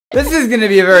This is gonna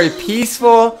be a very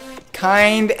peaceful,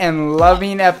 kind, and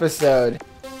loving episode.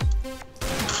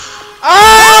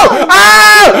 Oh!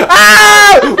 Oh!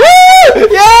 Oh! Woo!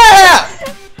 Yeah!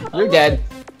 You're dead.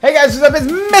 Hey guys, what's up? It's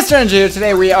Mr. Ninja here.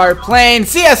 Today we are playing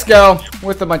CSGO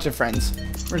with a bunch of friends.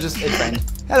 We're just a friend.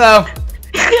 Hello.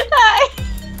 Hi.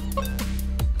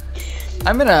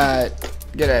 I'm gonna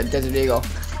get a Desert Eagle.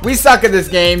 We suck at this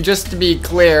game, just to be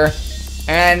clear.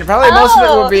 And probably most of it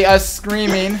will be us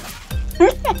screaming.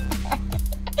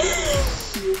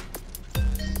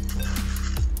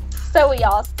 So we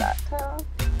all suck, huh?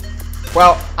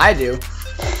 Well, I do.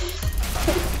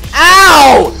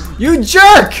 Ow! You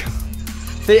jerk!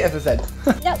 See, as I said.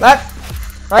 No.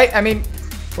 Left, right, I mean,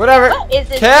 whatever. What is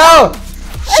it? Kill!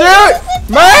 Shoot!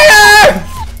 Murder!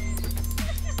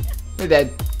 You're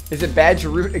dead. Is it bad to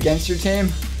root against your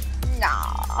team?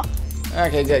 Nah.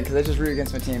 Okay, good, because I just root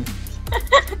against my team.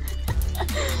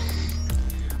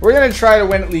 We're gonna try to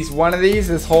win at least one of these,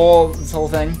 this whole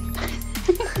thing.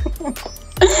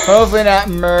 Hopefully not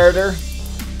murder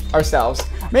ourselves.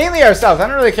 Mainly ourselves. I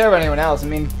don't really care about anyone else. I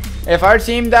mean, if our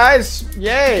team dies,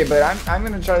 yay, but I'm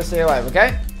gonna try to stay alive,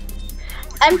 okay?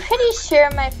 I'm pretty sure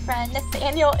my friend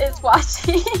Nathaniel is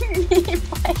watching me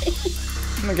play.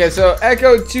 Okay, so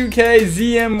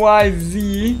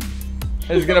𝐀𝐖𝐄𝐒𝐿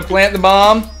is gonna plant the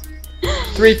bomb.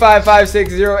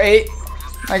 355608.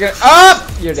 I got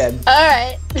up. You're dead.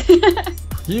 Alright.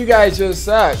 You guys just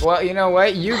suck. Well, you know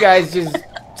what? You guys just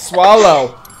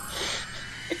swallow.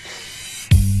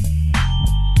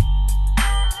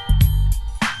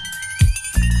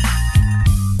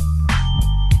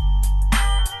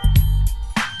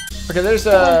 Okay, there's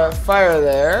a fire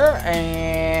there,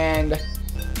 and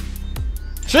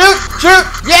shoot! Shoot!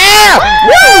 Yeah!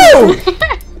 Woo!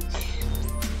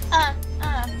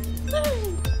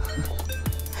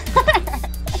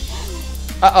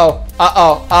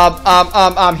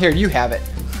 Here, you have it.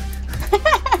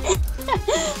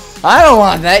 I don't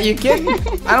want that, you kidding?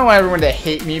 I don't want everyone to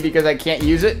hate me because I can't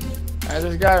use it. Alright,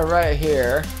 there's a guy right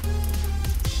here.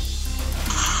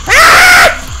 Ah!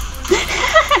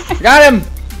 Got him!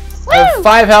 I have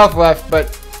 5 health left,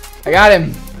 but I got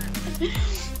him.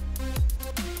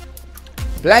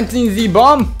 Planting the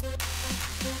bomb.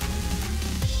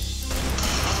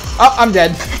 Oh, I'm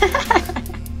dead.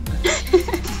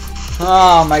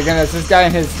 Oh my goodness, this guy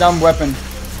and his dumb weapon.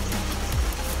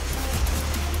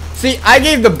 See, I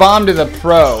gave the bomb to the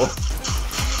pro.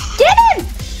 Get him!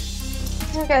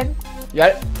 You're good. You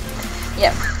got it?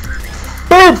 Yep.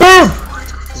 Boom, boom!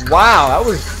 Wow, that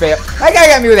was fair. That guy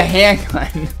got me with a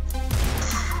handgun.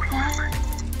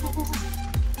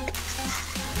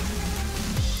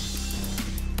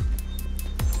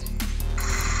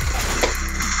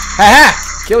 Haha!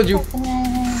 Killed you.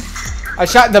 I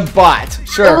shot the bot.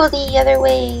 Sure. Go the other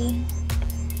way.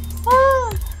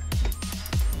 Ah.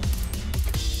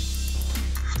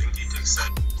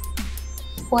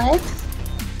 What?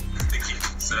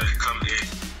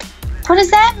 What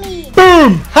does that mean?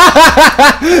 Boom!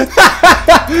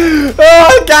 Oh,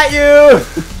 I got you!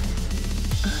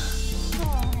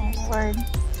 Oh, Lord.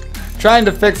 Trying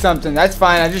to fix something. That's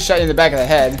fine. I just shot you in the back of the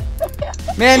head.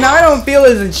 Man, now I don't feel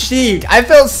as achieved. I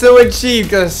felt so achieved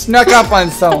because I snuck up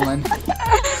on someone.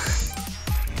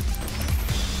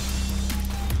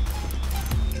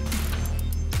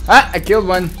 Ah, I killed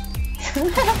one.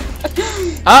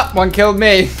 Ah, one killed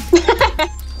me.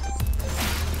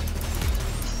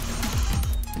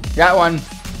 Got one.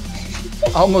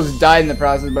 Almost died in the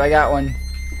process, but I got one.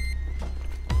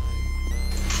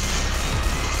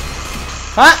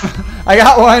 Ah, I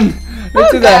got one.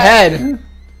 Right to the head.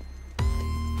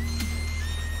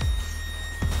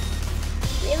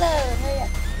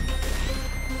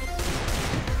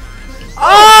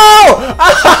 Oh!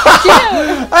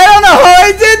 I don't know how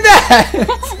I did that!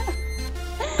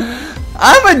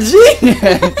 I'm a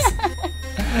genius!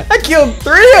 I killed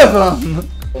 3 of them!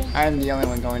 I'm the only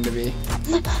one going to be.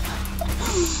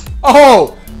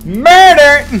 Oh!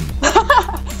 Murder!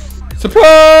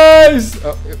 Surprise!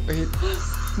 Oh,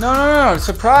 no,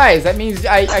 surprise! That means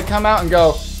I come out and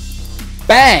go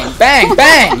bang, bang,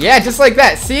 bang! Yeah, just like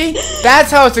that. See? That's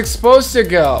how it's supposed to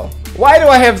go. Why do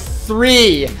I have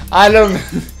 3 out of...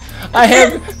 I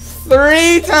have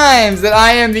 3 times that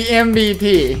I am the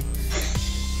MVP.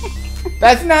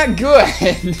 That's not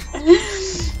good.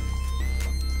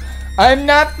 I'm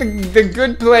not the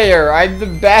good player. I'm the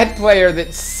bad player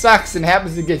that sucks and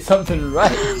happens to get something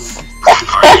right.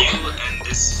 Are you and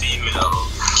this female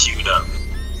queued up?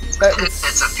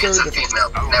 It's a female.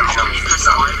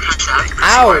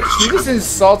 Ouch! He just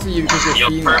insulted you because you're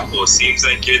female. Your purple seems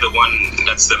like you're the one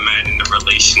that's the man in the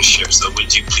relationship, so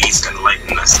would you please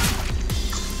enlighten us?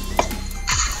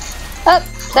 Oh,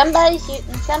 somebody's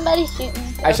shooting. Somebody's shooting.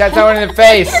 I shot someone in the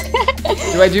face.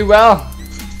 Do I do well?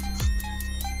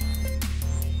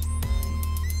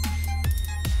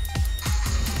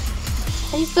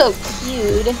 He's so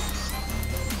cute.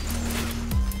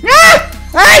 Ah!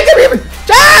 I didn't even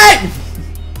die!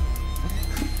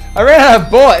 I ran out of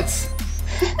bullets.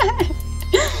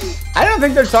 I don't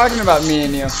think they're talking about me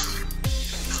and you.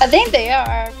 I think they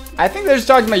are. I think they're just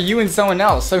talking about you and someone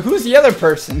else. So who's the other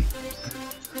person?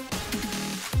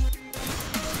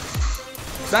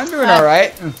 'Cause I'm doing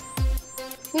alright.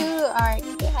 Who are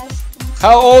you asking?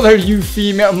 How old are you,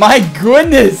 female? My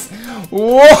goodness!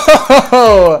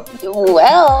 Whoa!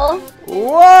 Well,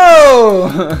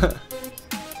 Whoa!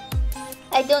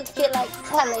 I don't feel like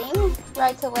telling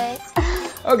right away.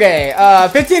 Okay,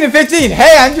 15 and 15.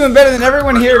 Hey, I'm doing better than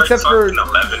everyone here Like except for...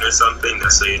 11 or something.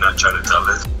 That's so you're not trying to tell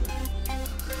us.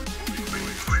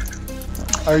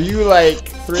 Are you like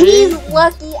 3? He's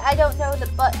lucky I don't know the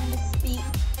button to speak.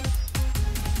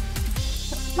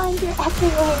 Mind your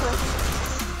effing language.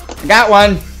 I got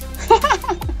one.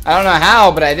 I don't know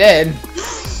how, but I did.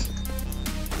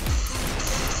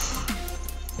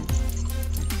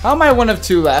 How am I one of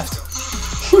 2 left?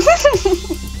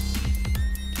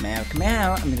 Come out, come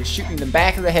out. I'm gonna shoot you in the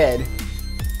back of the head.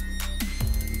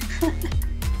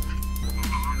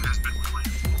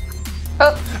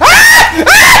 Oh. Ah!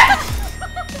 Ah!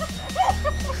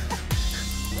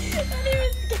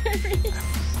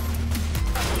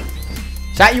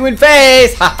 Shot you in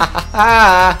face! Ha ha ha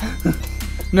ha!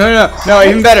 No,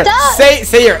 even better. Stop.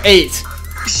 Say you're 8.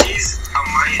 She's a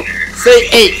minor. Say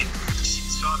 8.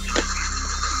 She's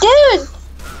fabulous. Dude!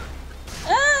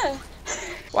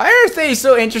 Why are they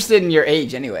so interested in your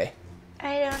age anyway?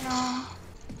 I don't know.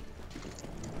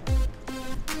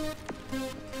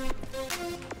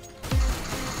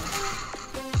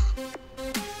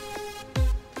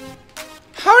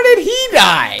 How did he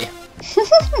die?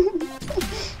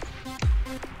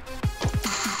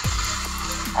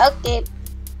 Okay.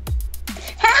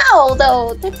 How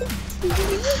though? That's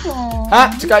illegal.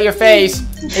 Ah, took out your face.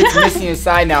 It's missing a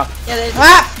side now. Yeah, there's-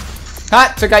 Ah!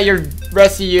 Ah, took out your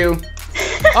rest of you.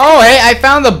 Oh, hey, I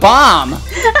found the bomb.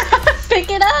 Pick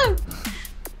it up.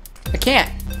 I can't.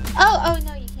 Oh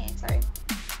no, you can't. Sorry.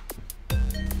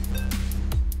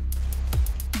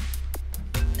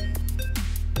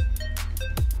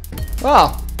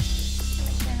 Well,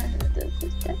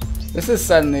 this is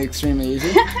suddenly extremely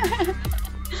easy.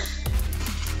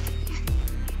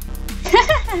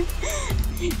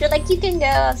 You're like, you can go.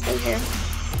 I'll stay here.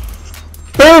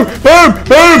 Boom! Boom!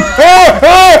 Boom! Ah,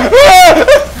 ah,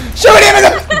 ah! Shoot him in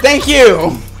the... Thank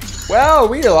you. Well,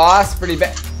 we lost pretty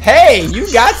bad. Hey,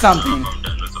 you got something. I'm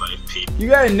done with life. You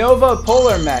got a Nova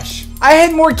Polar Mesh. I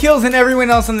had more kills than everyone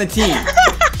else on the team.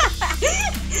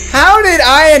 How did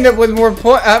I end up with more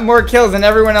kills than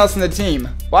everyone else on the team?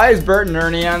 Why is Bert and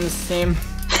Ernie on this team?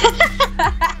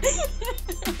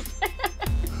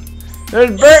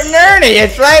 There's Bert and Ernie.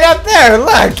 It's right up there.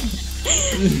 Look.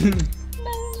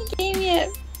 Not in the game yet.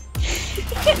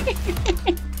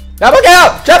 Double kill!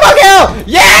 Triple kill!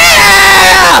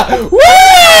 Yeah! Woo!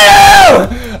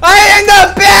 I am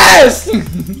the best!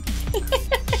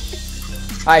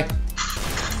 Hi.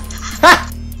 Ha!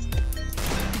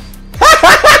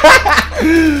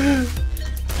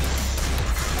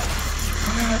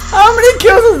 How many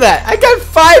kills is that? I got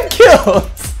 5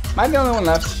 kills! Am I the only one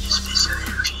left?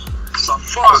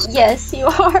 Yes, you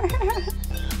are.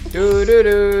 Do do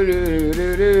do do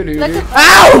do do do. Look at-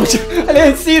 Ouch! I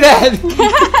didn't see that.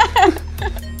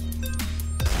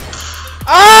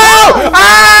 Oh!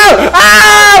 Oh!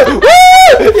 Oh!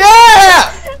 Woo!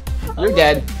 Yeah! You're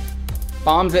dead.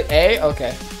 Bombs at A?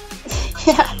 Okay.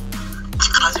 Yeah.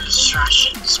 Cause of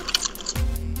distractions.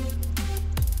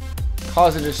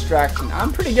 Cause a distraction.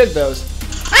 I'm pretty good at those.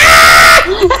 Ah!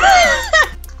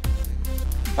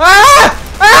 Ah!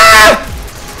 Ah!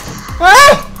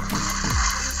 Ah!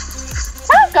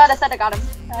 Oh god, I said I got him.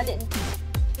 No, I didn't.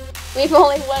 We've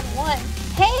only won 1.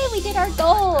 Hey, we did our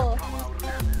goal.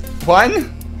 1?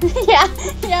 yeah,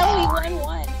 we won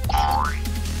 1.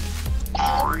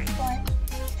 That was fun.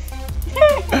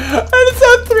 I just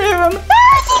saw 3 of them.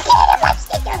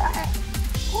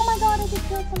 Oh my god, I just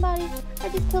killed somebody. I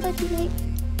just killed our teammate.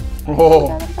 Oh Whoa.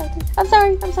 my god, I'm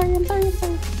sorry. I'm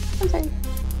sorry.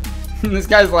 This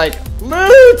guy's like,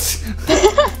 loot!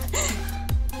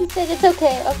 He said it's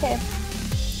okay. Okay.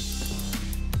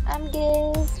 I'm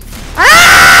good.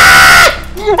 Ah!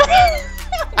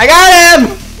 I got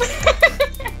him!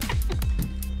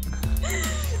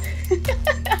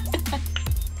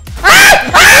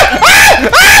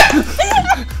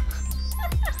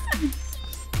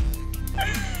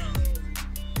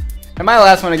 Am I the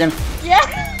last one again?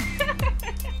 Yeah.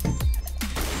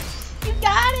 You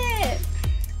got it.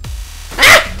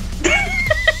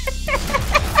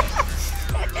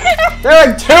 There are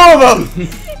like 2 of them.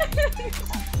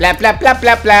 Blah blah blah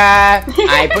blah blah.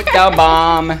 I put the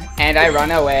bomb and I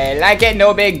run away like it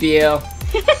no big deal.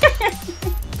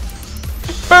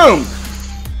 Boom.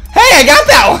 Hey, I got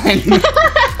that one.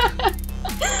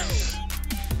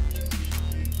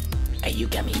 Are you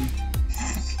coming?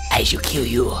 I shall kill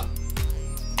you.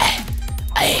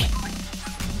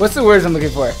 What's the words I'm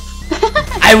looking for?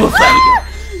 I will find you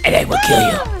and I will kill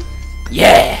you.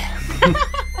 Yeah.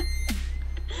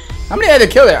 How many I had to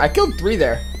kill there? I killed 3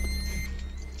 there.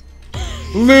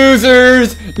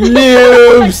 Losers,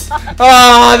 noobs.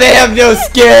 Oh, they have no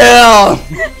skill.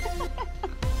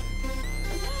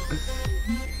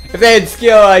 If they had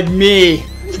skill like me,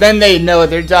 then they'd know what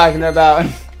they're talking about.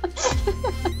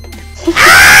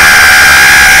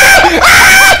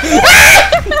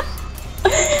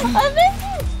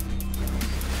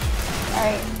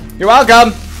 Alright. You're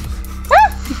welcome.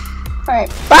 Alright.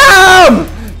 Boom!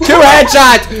 2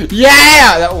 headshots!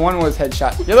 Yeah! That one was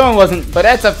headshot. The other one wasn't, but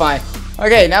that's a fine.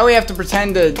 Okay, now we have to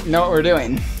pretend to know what we're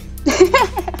doing.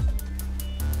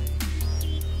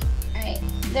 Alright,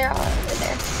 they're all over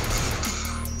there.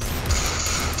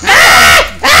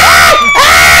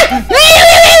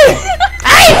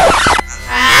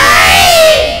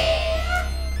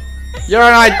 You're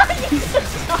on.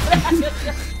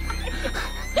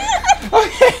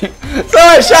 Okay, so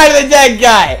I shot at the dead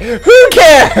guy. Who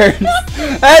cares?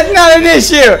 That's not an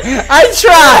issue. I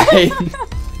tried.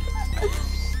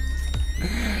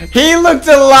 He looked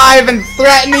alive and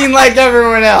threatening like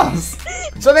everyone else.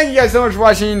 So thank you guys so much for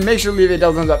watching. Make sure to leave a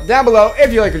thumbs up down below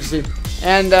if you like what you see.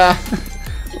 And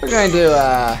we're gonna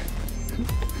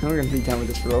be done with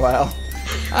this for a while.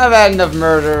 I've had enough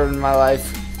murder in my life.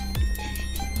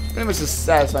 Pretty much just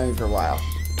satisfying me for a while.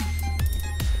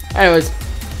 Anyways, see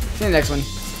you in the next one.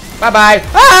 Bye bye.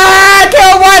 Ah! I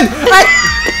killed one!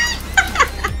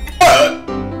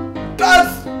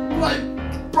 That's like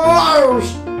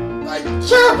gross! Like,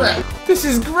 damn it! This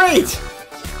is great!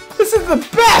 This is the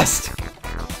best!